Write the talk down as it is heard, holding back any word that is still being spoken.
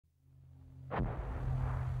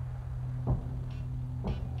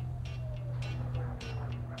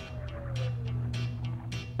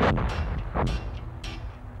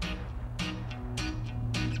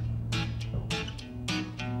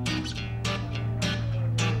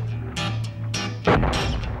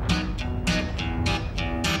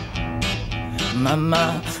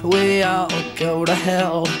Mama, we all go to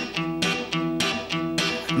hell.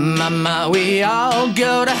 Mama, we all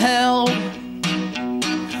go to hell.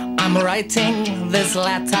 I'm writing this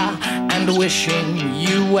letter and wishing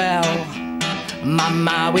you well.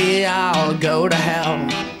 Mama, we all go to hell.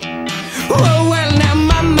 Oh, well now,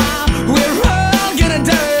 Mama, we're all gonna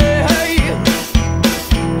die.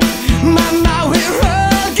 Mama, we're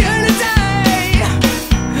all gonna die.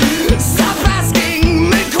 Stop asking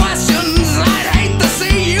me questions, I'd hate to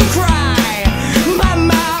see you cry.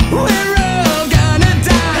 Mama, we're all gonna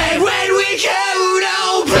die. And when we go,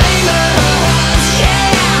 don't blame us,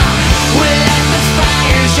 yeah. We'll let the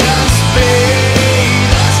fire just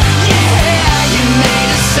feed us, yeah. You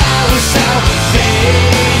made us so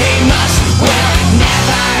famous. We'll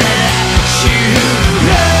never let you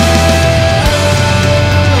go.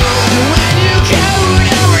 When you go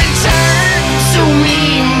to return to me,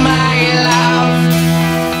 my love.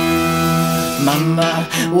 Mama,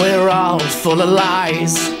 we're all full of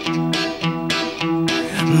lies.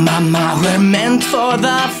 Mama, we're meant for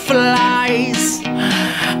the flies.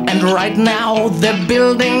 And right now they're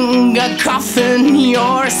building a coffin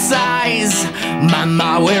your size.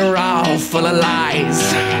 Mama, we're all full of lies.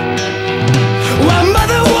 Well,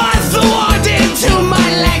 Mother, what's the war did to my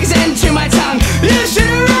legs and to my tongue? You should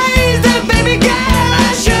have raised a baby girl.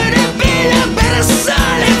 I should have been a better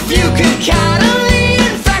son. If you could count on the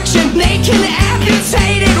infection, naked,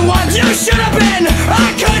 amputated ones, you should have been. I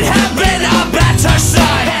could have been a better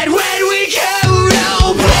son. And when we go,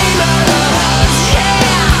 don't blame us,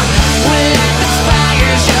 yeah. We'll let the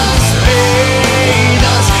fire just feed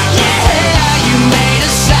us, yeah. You made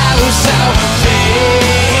us so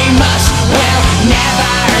famous. We'll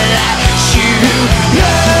never let you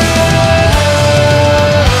go.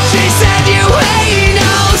 She said you ain't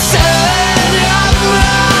no son of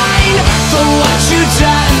mine. For what you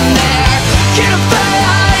done there, can't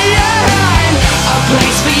find a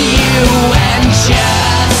place for you and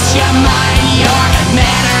just your mind, your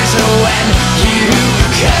manners when you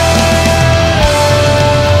go.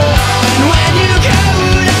 And when you go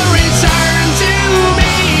to return to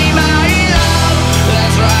me, my love,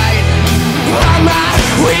 that's right. Mama,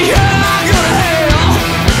 we are gonna hell.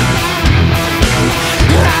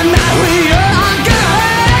 Mama, we are gonna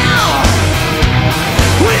hell.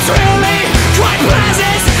 Which really quite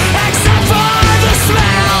pleasant, except for the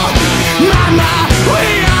smell. Mama, we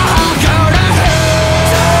all go to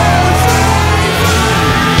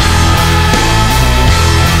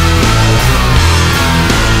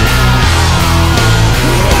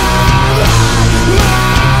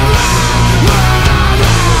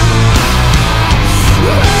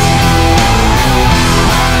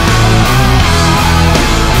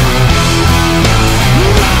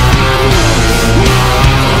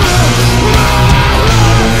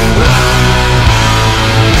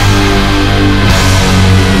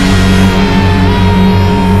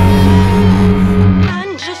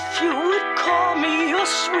And if you would call me your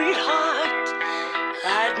sweetheart,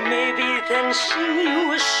 I'd maybe then sing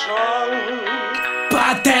you a song.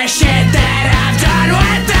 But the shit that I've done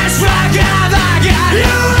with this fucking again,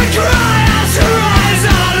 you would cry as rise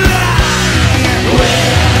online.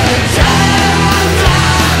 We're dead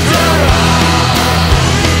after all.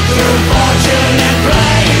 Through fortune and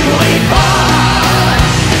blame we fall.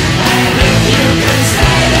 And if you can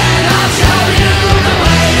stay, then I'll show you the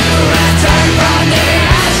way to return from the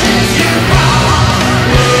ashes you fall.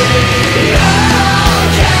 We all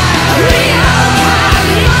carry on.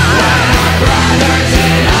 We're brothers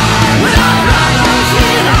in arms, our brothers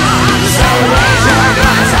in arms. So raise your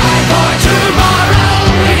glass high for tomorrow.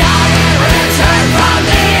 We die and return from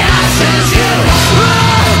the ashes you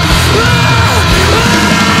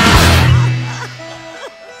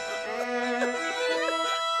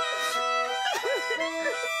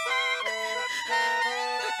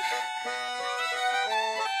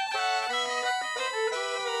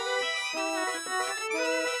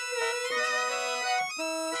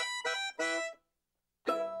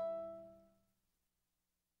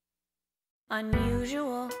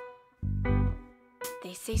Unusual.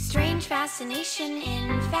 They say strange fascination,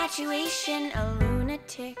 infatuation, a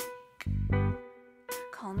lunatic.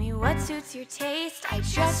 Call me what suits your taste, I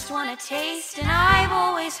just wanna taste. And I've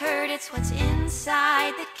always heard it's what's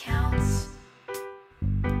inside that counts.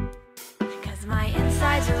 Cause my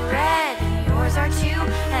insides are red, and yours are too.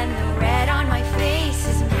 And the red on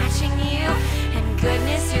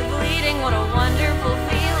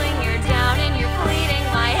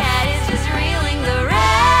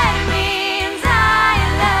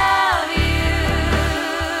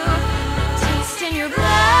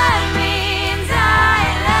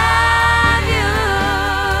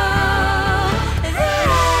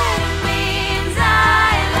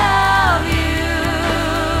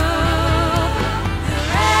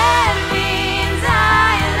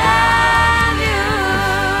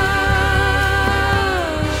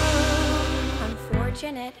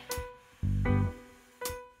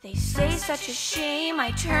I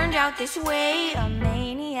turned out this way, a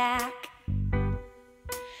maniac.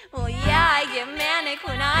 Well, yeah, I get manic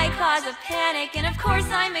when I cause a panic, and of course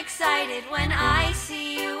I'm excited when I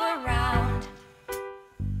see you around.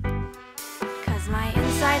 'Cause my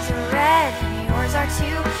insides are red and yours are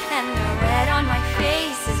too, and the red on my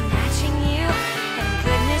face is matching you. And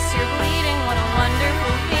goodness, you're bleeding, what a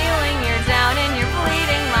wonderful feeling. You're down and you're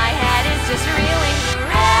bleeding, my head is just reeling. The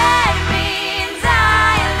red means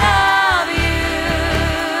I love you.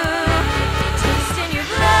 Taste in your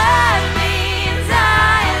blood means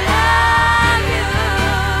I love you.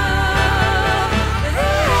 The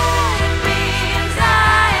red means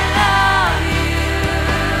I love you.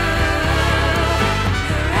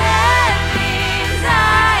 The red means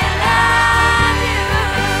I love you.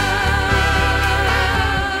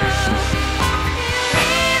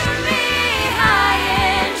 Leave me high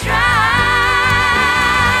and dry.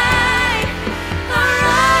 A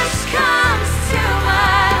rush comes to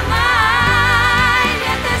my mind,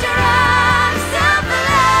 yet the drops of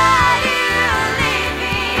blood you leave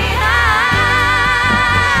behind.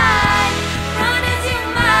 Run as you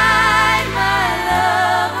might, my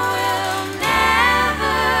love will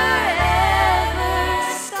never ever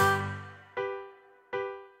stop.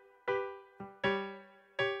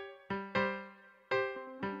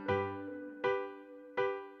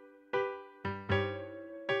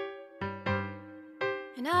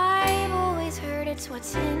 And I've always heard it's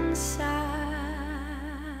what's inside.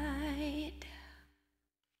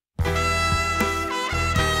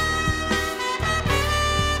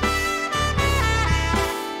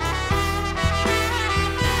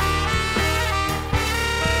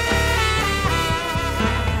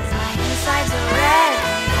 Cause my insides are red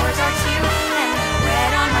and yours are too, and the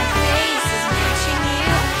red on my face is matching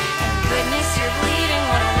you. And goodness, you're bleeding,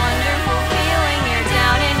 what a wonderful feeling. You're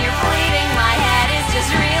down and you're bleeding, my head is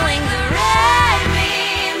just reeling. The red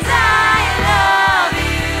means I love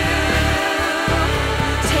you.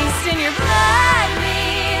 Taste in your blood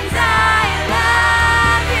means I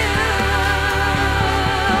love you.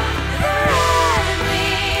 The red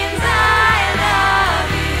means I love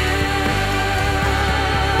you.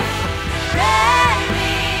 The red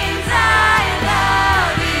means I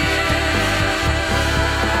love you.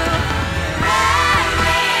 The red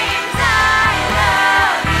means I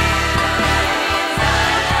love you.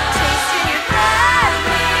 Taste in your blood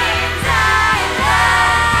means I love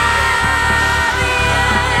you.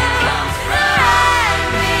 The red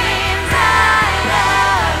means I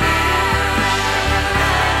love you.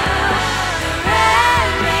 The red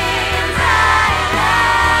means I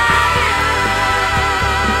love you.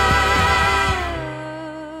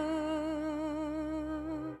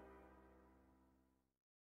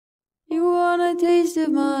 You want a taste of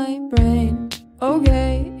my brain?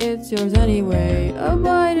 Okay, it's yours anyway. A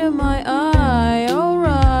bite of my eye.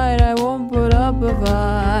 Alright, I won't put up a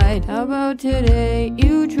fight. How about today?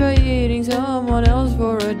 You try eating someone else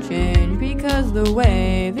for a change. Because the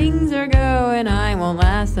way things are going, I won't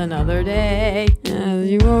last another day. As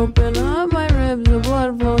you open up my ribs, the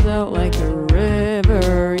blood flows out like a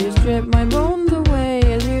river. You strip my bones away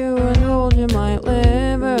as you indulge in my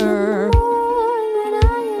liver. The more that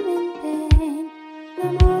I am in pain, the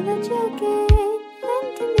more that you gain. And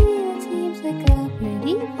to me it seems like a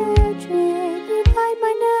pretty fair trade. You bite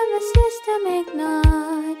my nervous systemic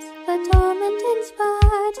knots. The torment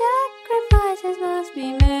inspired, sacrifices must be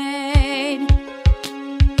made.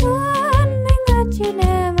 One thing that you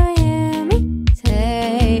never hear me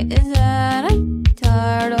say is that I'm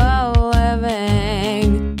tired of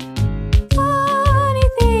living. Funny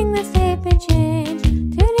thing that fate may change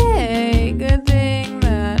today. Good thing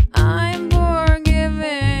that I'm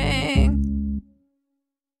forgiving.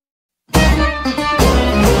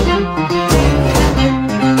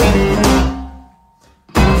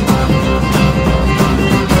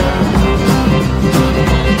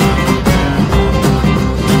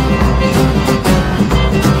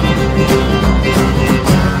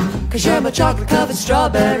 Cause you're my chocolate covered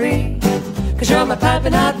strawberry. Cause you're my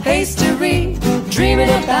piping hot pastry. Dreaming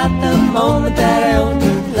about the moment that I own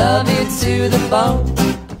you. Love you to the bone.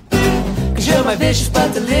 Cause you're my vicious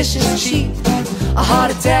but delicious cheat. A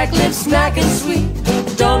heart attack, lips smacking sweet.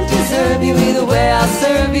 I don't deserve you either way, I'll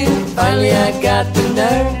serve you. Finally I got the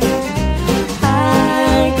nerve.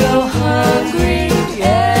 I go hungry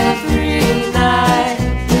every night.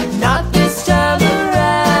 Not this time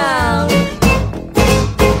around.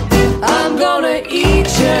 I'm gonna eat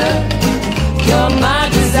you. You're my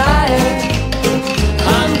desire.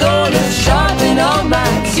 I'm gonna sharpen all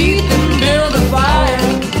my teeth and build a fire.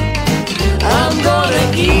 I'm gonna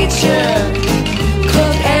eat you,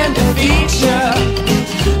 cook and defeat you.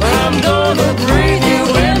 I'm gonna breathe you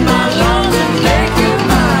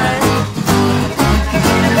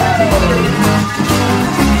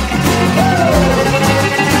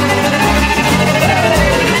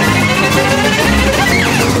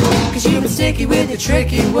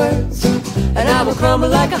tricky words, and I will crumble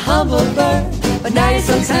like a humble bird. But now you're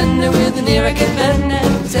so tender with an ear I can bend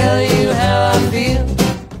and tell you how I feel.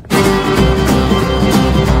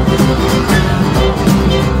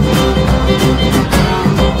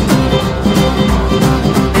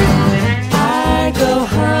 I go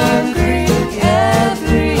hungry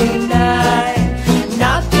every night,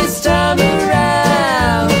 not this time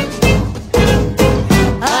around.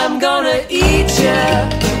 I'm gonna eat you,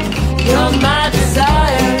 you're my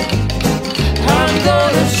desire. I'm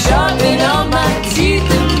gonna sharpen all my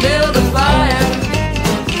teeth and build a fire.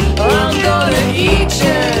 I'm gonna eat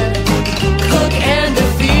you, cook and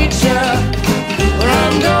defeat you. Or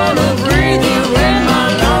I'm gonna breathe you in my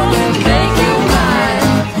lungs and make you mine.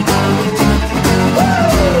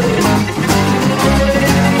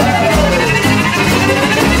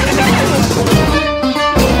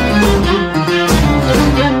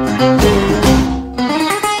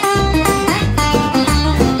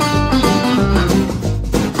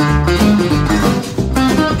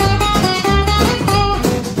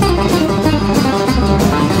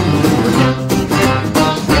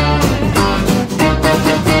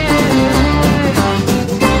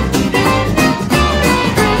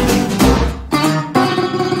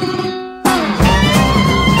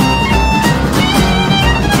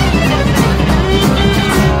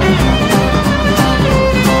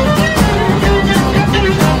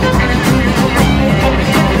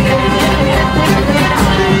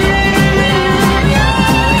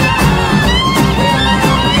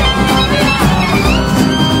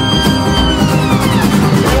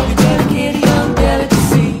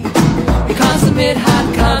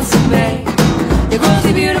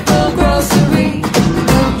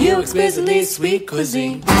 Exquisitely sweet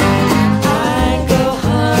cuisine. I go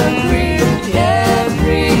hungry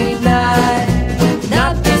every night,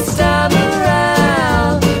 not this time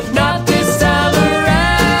around, not this time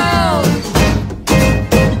around.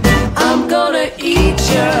 I'm gonna eat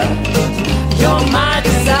you, you're my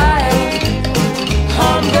desire.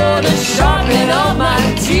 I'm gonna sharpen all my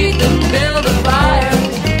teeth and build a fire.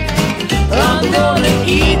 I'm gonna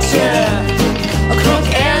eat you, cook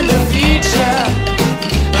and defeat you.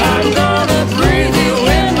 I'm gonna breathe you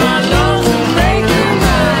in my lungs and make you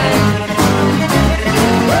mine.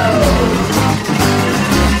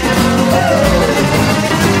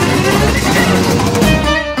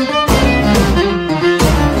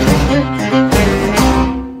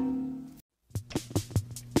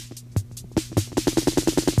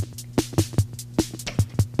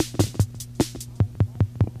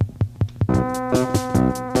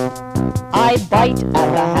 I bite at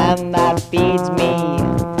the hand that feeds me,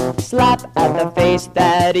 slap at the face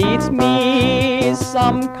that eats me.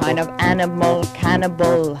 Some kind of animal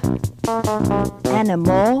cannibal.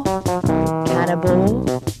 Animal cannibal.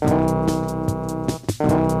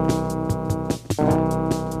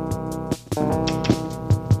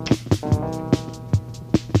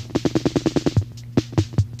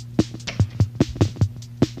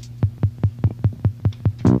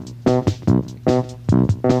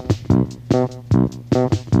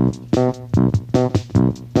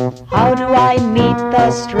 How do I meet the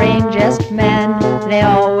strangest men? They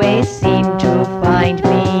always seem to find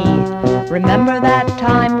me. Remember that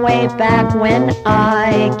time way back when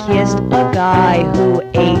I kissed a guy who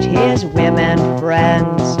ate his women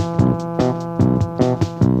friends?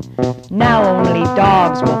 Now only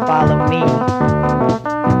dogs will follow me.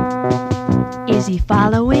 Is he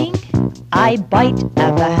following? I bite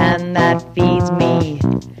at the hand that feeds me,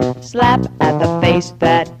 slap at the face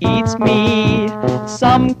that eats me.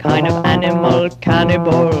 Some kind of animal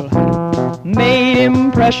cannibal made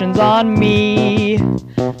impressions on me.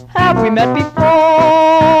 Have we met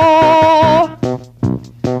before?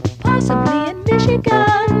 Possibly in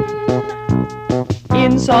Michigan,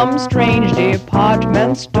 in some strange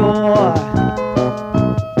department store.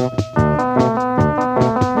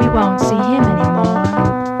 We won't see him anymore.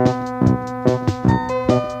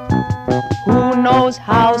 Who knows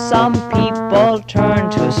how some people turn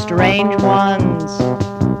to strange ones?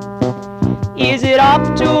 Is it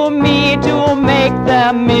up to me to make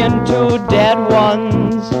them into dead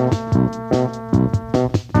ones?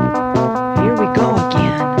 Here we go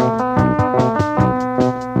again.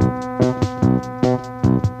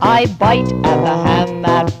 I bite at the hand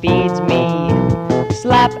that feeds me,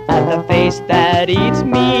 slap at the face that eats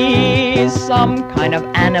me. Some kind of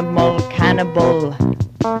animal cannibal.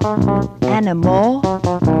 Animal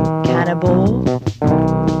cannibal.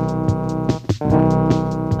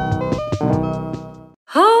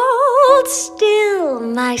 Hold still,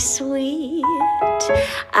 my sweet.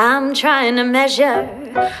 I'm trying to measure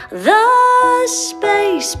the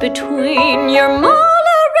space between your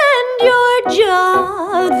molar and your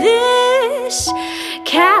jaw. This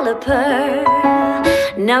caliper,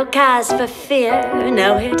 no cause for fear. No,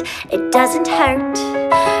 it doesn't hurt.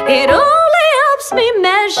 It only helps me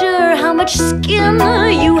measure how much skin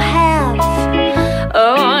you have.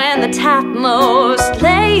 Oh, and the topmost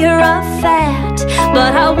layer of fat.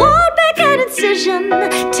 But I won't make an incision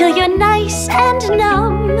till you're nice and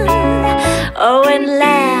numb. Oh, and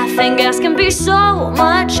laughing gas can be so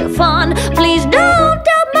much fun. Please don't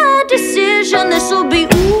doubt my decision. This'll be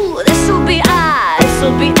ooh, this'll be ah,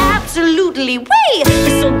 this'll be absolutely wee.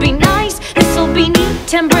 This'll be nice, this'll be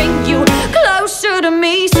neat and bring you closer to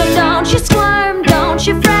me. So don't you squirm, don't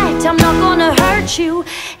you fret, I'm not gonna hurt you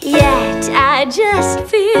yet. I just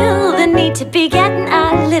feel the need to be getting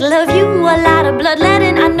a little of you, a lot of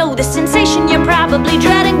bloodletting. I know the sensation you're probably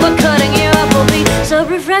dreading, but cutting you up will be so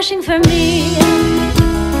refreshing for me.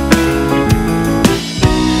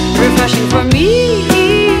 Refreshing for me,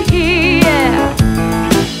 yeah.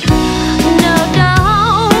 No,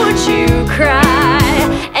 don't you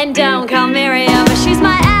cry, and don't call Miriam, she's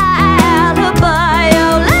my alibi.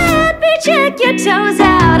 Oh, let me check your toes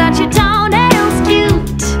out, aren't your toenails cute?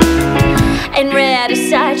 And red is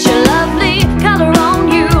such a lovely color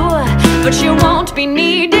on you, but you won't be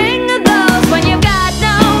needing those when you've got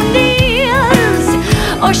no knees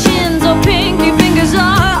or shins or pinky fingers or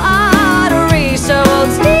arteries. So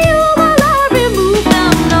hold still while I remove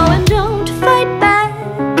them. No, and don't fight back.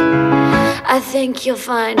 I think you'll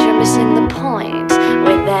find you're missing the point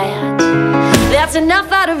with that. That's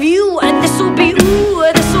enough out of you, and this'll be ooh,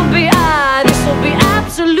 this'll be ah, this'll be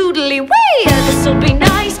absolutely wee. This'll be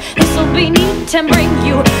nice, this'll be neat and bring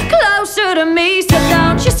you closer to me. So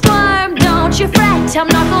don't you squirm, don't you fret, I'm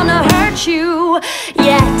not gonna hurt you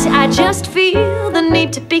yet. I just feel the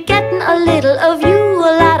need to be getting a little of you,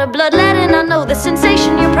 a lot of bloodletting. I know the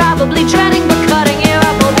sensation you're probably dreading, but cutting you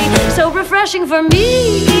up will be so refreshing for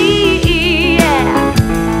me, yeah.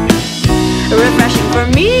 Refreshing for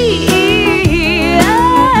me, yeah.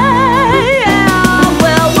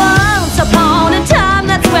 Well, once upon a time,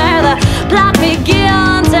 that's where the plot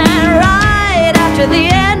begins, and right after the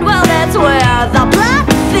end, well, that's where the plot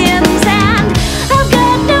thins. And I've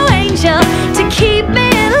got no angel to keep me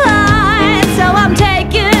in line, so I'm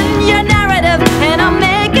taking your narrative and I'm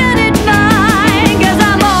making it mine. 'Cause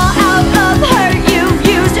I'm all out of hurt, you've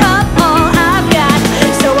used up all I've got,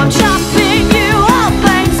 so I'm chopping you up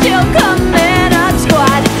and still coming up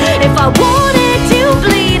squat. If I wanted to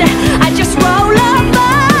bleed, I'd just roll up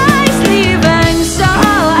my sleeve and so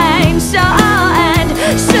and so and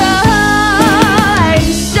so and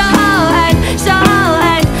so and so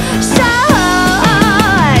and so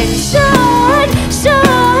and so and so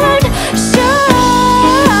and so.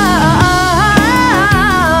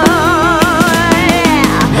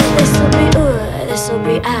 Yeah. This'll be ooh, this'll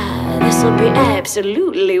be ah, this'll be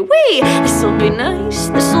absolutely wee. This'll be nice,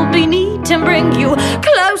 this'll be neat and bring you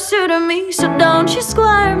closer to me. So don't you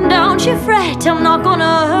squirm, don't you fret, I'm not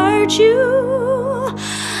gonna hurt you.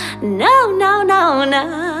 No, no, no,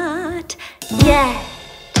 not yet.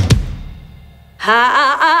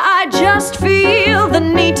 I just feel the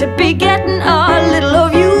need to be getting a little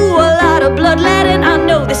of you, a lot of bloodletting. I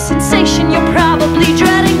know the sensation you're probably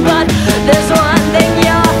dreading, but there's one thing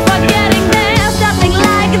you're forgetting. There's nothing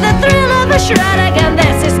like the thrill of a shredding, and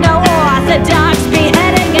this is no orthodox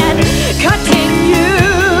beheading and cutting you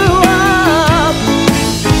up,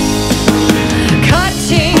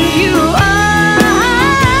 cutting you up,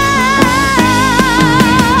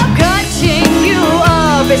 cutting you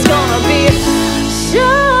up. It's gonna be so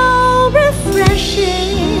refreshing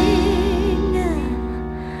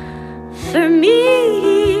for me,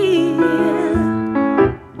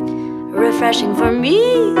 refreshing for me,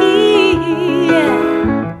 yeah.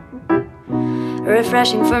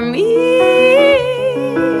 Refreshing for me.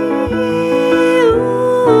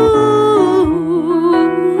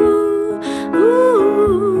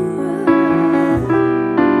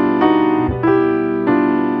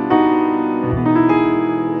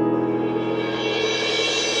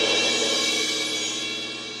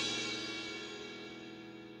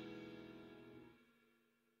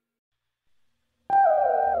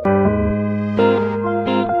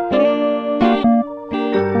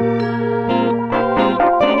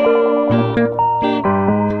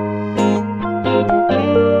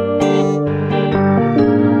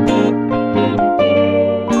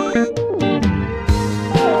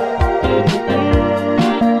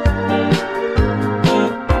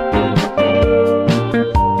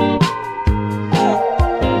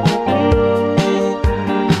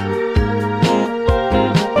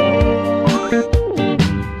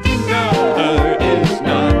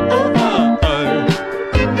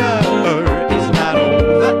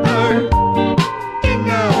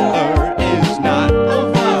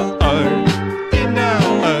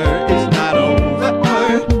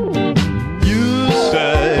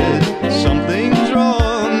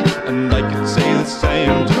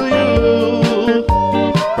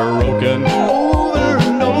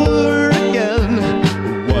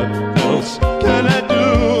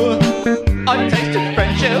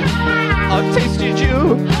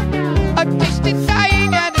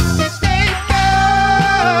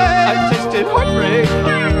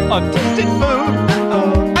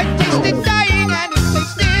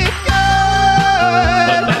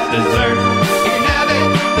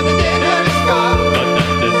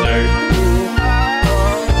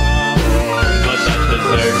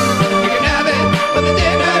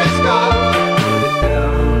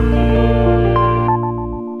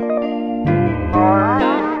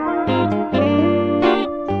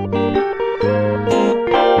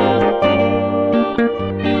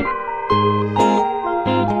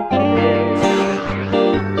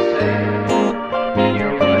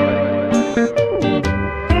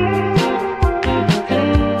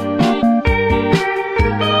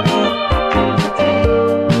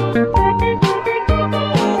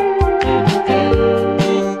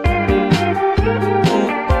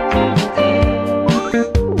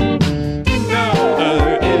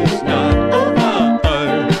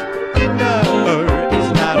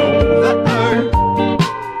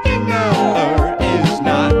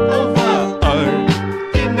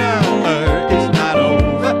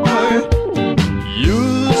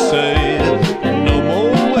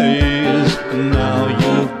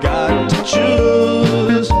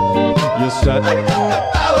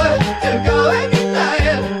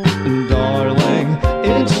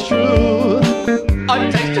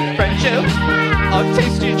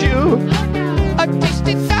 tasted you. I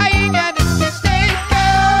tasted dying and it tasted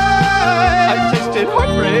good. I tasted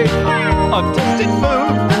heartbreak. I tasted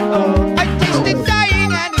food. I tasted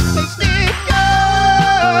dying and it tasted good.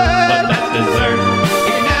 But that's dessert.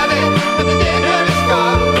 You can have it, but the dinner is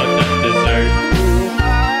gone. But that's dessert.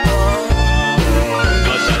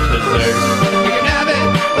 But that's dessert. You can have it,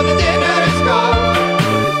 but the dinner is gone.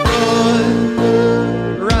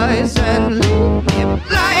 Rise and leave.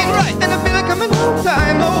 Lying right, and I feel like I'm in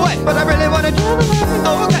time away. But I really wanna drive away.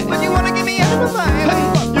 Oh, okay, but you wanna get me out of my mind.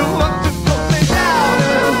 You want to go play down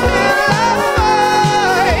and fly.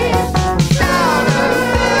 Down and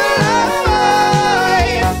fly.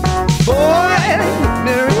 Boy,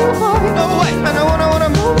 there you are. No way, and I wanna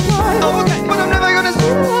multiply. Oh, okay, but I'm never gonna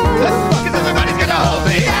see the light. 'Cause everybody's gonna hold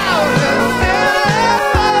me down and fly.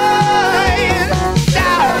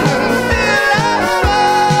 Down and fly.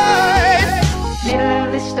 Middle of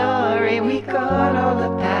the story, we got all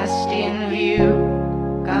the past in view.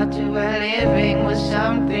 Got to where living was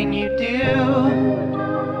something you do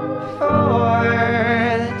for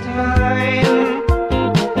the time.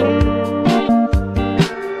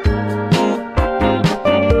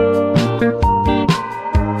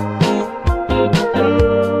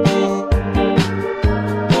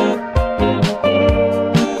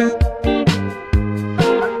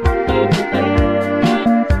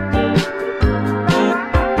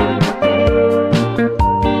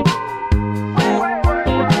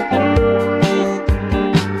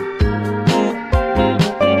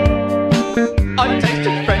 I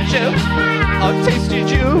tasted friendship, I tasted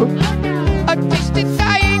you. I tasted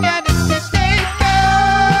dying and it tasted good.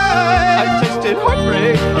 I tasted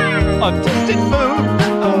heartbreak, I tasted food.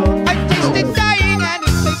 I tasted dying and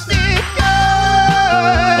it tasted good.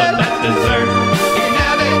 But that's dessert. You can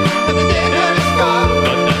have it, but the dinner is gone.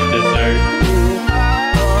 But that's dessert.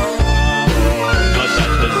 But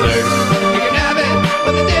that's dessert. You can have it,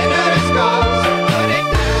 but the dinner is gone. So put it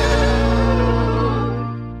down.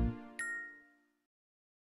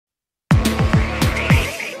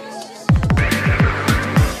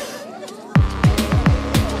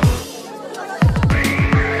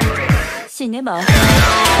 Cinéma.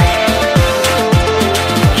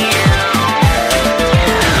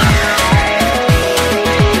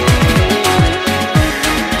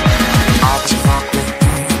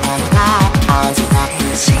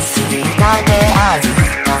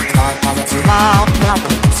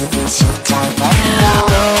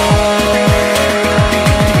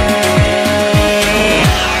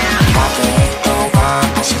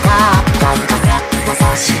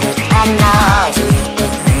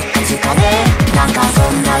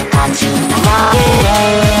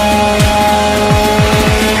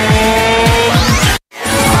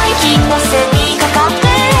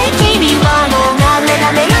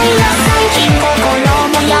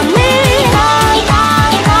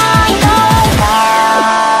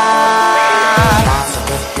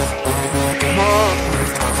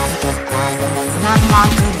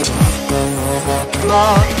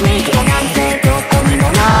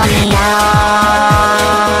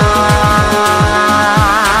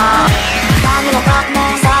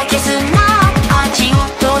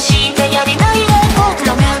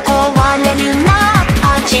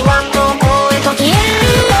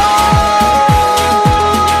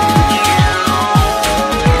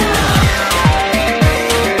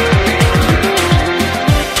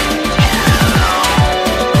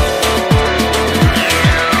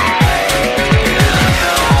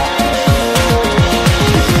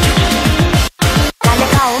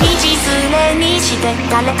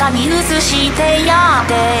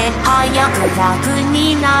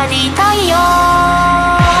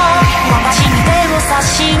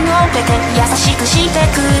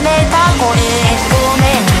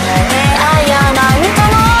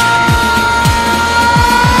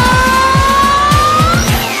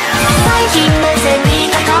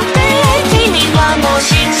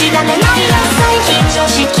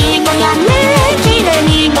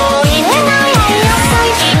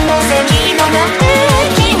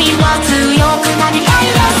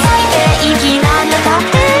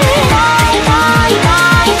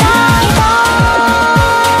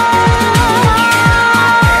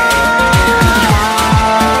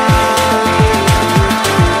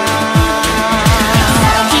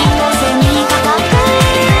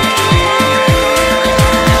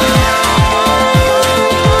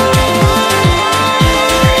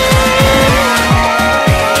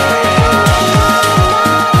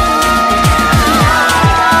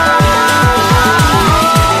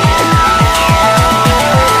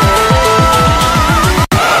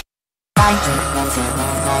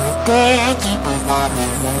 で気分なる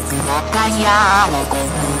熱がガヤをこむ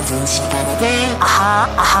ずしたのであは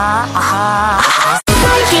あはあは最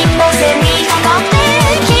近も背にかかって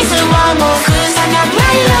キスはもう草がな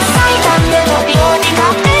い野菜だって飛び降り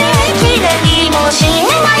かってきれいにもしえ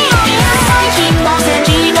ない最近も背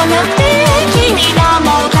にがなって君が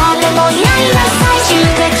もう誰もいない最終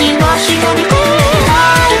的な光で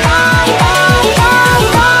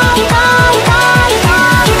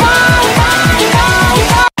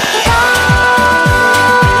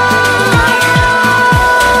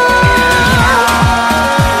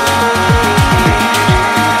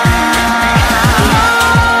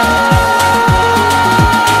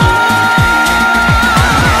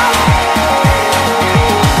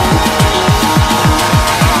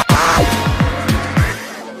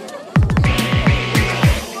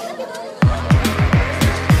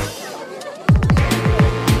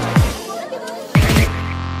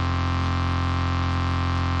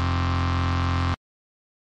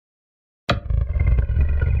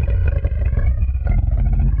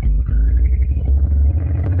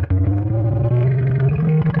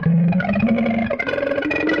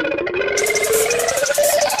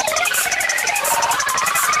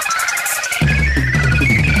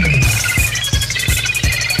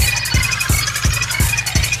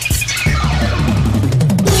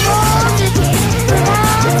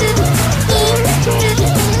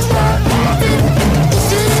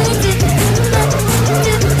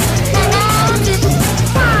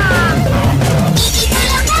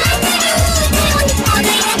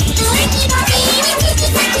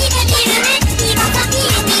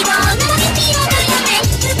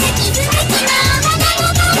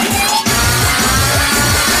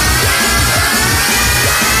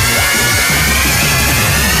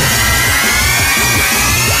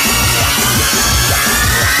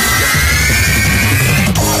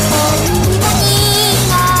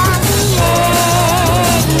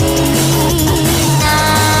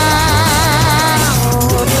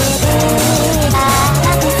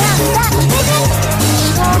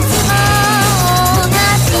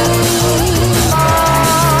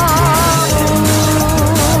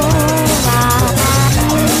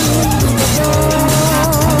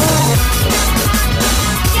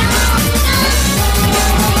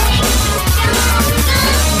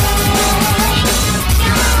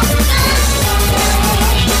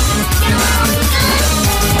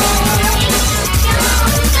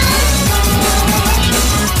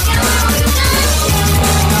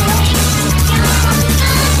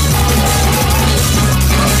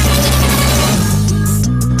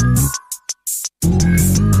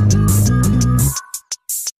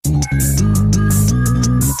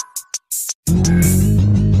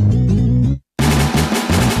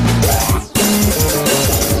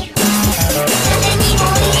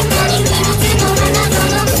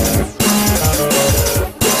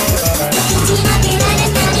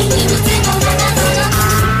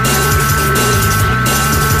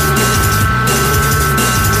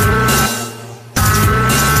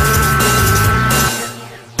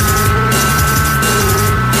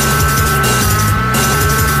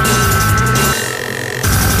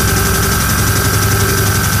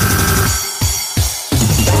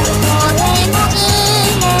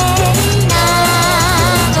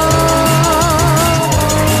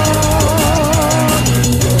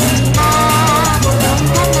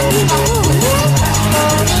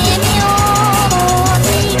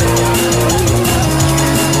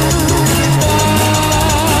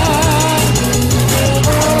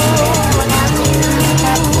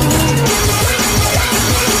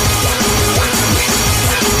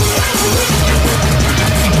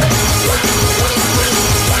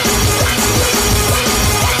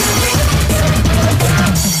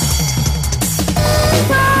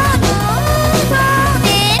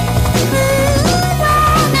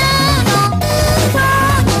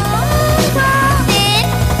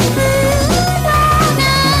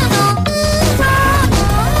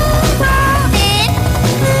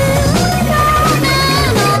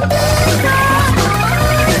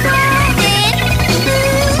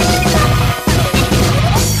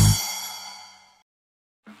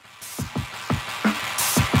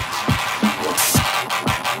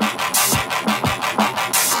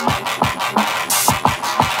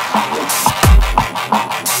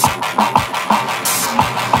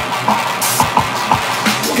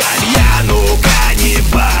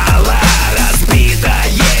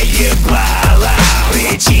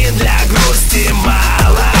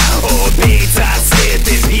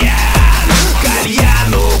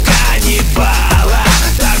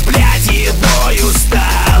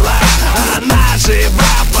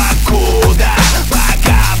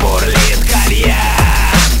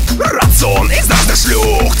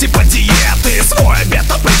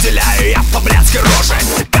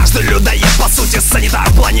санитар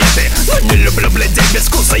планеты. Но не люблю блядей без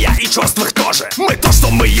вкуса, я и черствых тоже. Мы то, что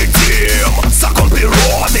мы едим, закон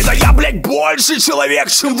природы. Да я, блядь, больше человек,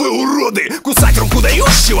 чем вы, уроды. Кусать руку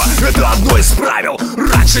дающего — это одно из правил.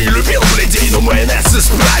 Раньше не любил блядей, но майонез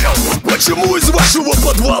исправил. Почему из вашего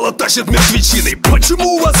подвала тащат мертвечиной?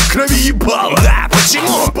 Почему у вас в крови ебало? Да,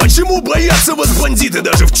 почему? Почему боятся вас бандиты?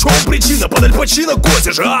 Даже в чем причина? Под Аль Пачино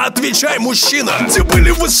косишь, а отвечай, мужчина. Где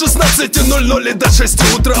были вы с 16:00 до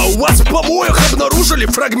 6 утра? У вас в помоях обнаружили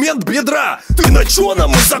фрагмент бедра. Ты на чё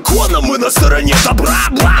нам и законом, мы на стороне добра.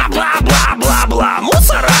 Бла-бла-бла-бла-бла,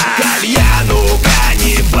 мусора. Кальяну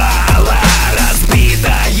каннибала,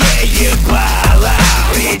 разбитое ебало.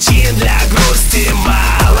 Причин для грусти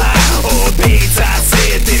мало, убийца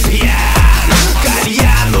сыт и пьян.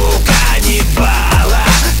 Кальяну каннибала,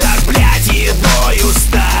 так, блядь, едой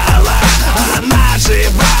устала. Она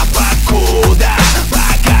жива покуда,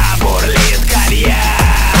 пока бурлит кальян.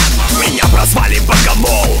 Меня прозвали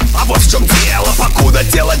богомол, а вот в чем дело. Покуда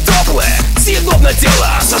тело теплое, съедобно тело.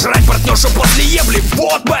 Сожрать партнершу после ебли,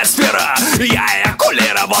 вот моя сфера. Я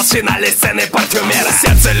эякулировал с финальной сцены парфюмера.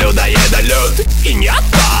 Сердце людоеда лют и не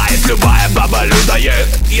оттает. Любая баба людоед,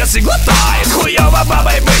 если глотает. Хуёво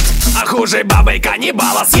бабой быть, а хуже бабой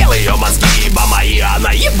каннибала. Съел ее мозги, ибо мои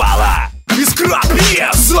она ебала. Искра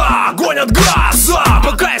пьеса, огонь от газа,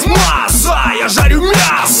 пока есть масса, я жарю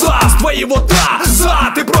мясо с твоего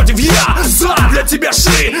таза. Ты против, я за, для тебя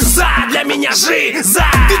шиза, для меня жиза.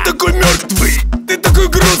 Ты такой мертвый, ты такой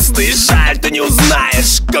грустный, жаль, ты не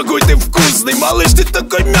узнаешь, какой ты вкусный. Малыш, ты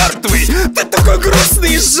такой мертвый, ты такой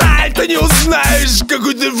грустный, жаль, ты не узнаешь,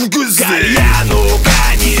 какой ты вкусный. Кальяну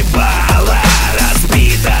каннибала,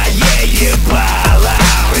 разбитое ебало.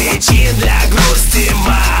 Причин для грусти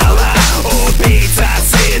мало, убийца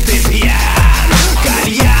сыт и пьян.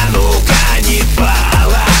 Кальяну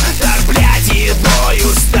каннибала, так, блядь, едой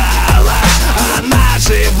устала. Она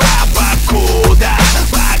жива покуда,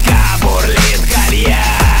 пока бурлит кальян.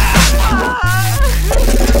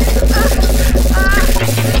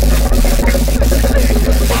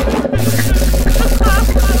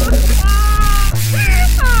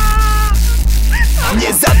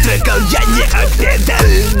 Не завтракал, я не обедал.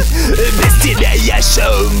 Без тебя я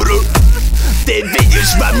умру. Ты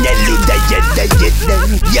видишь во мне людоеда.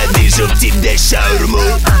 Я вижу в тебе шаурму.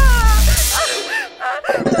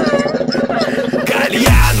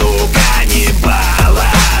 Кальяну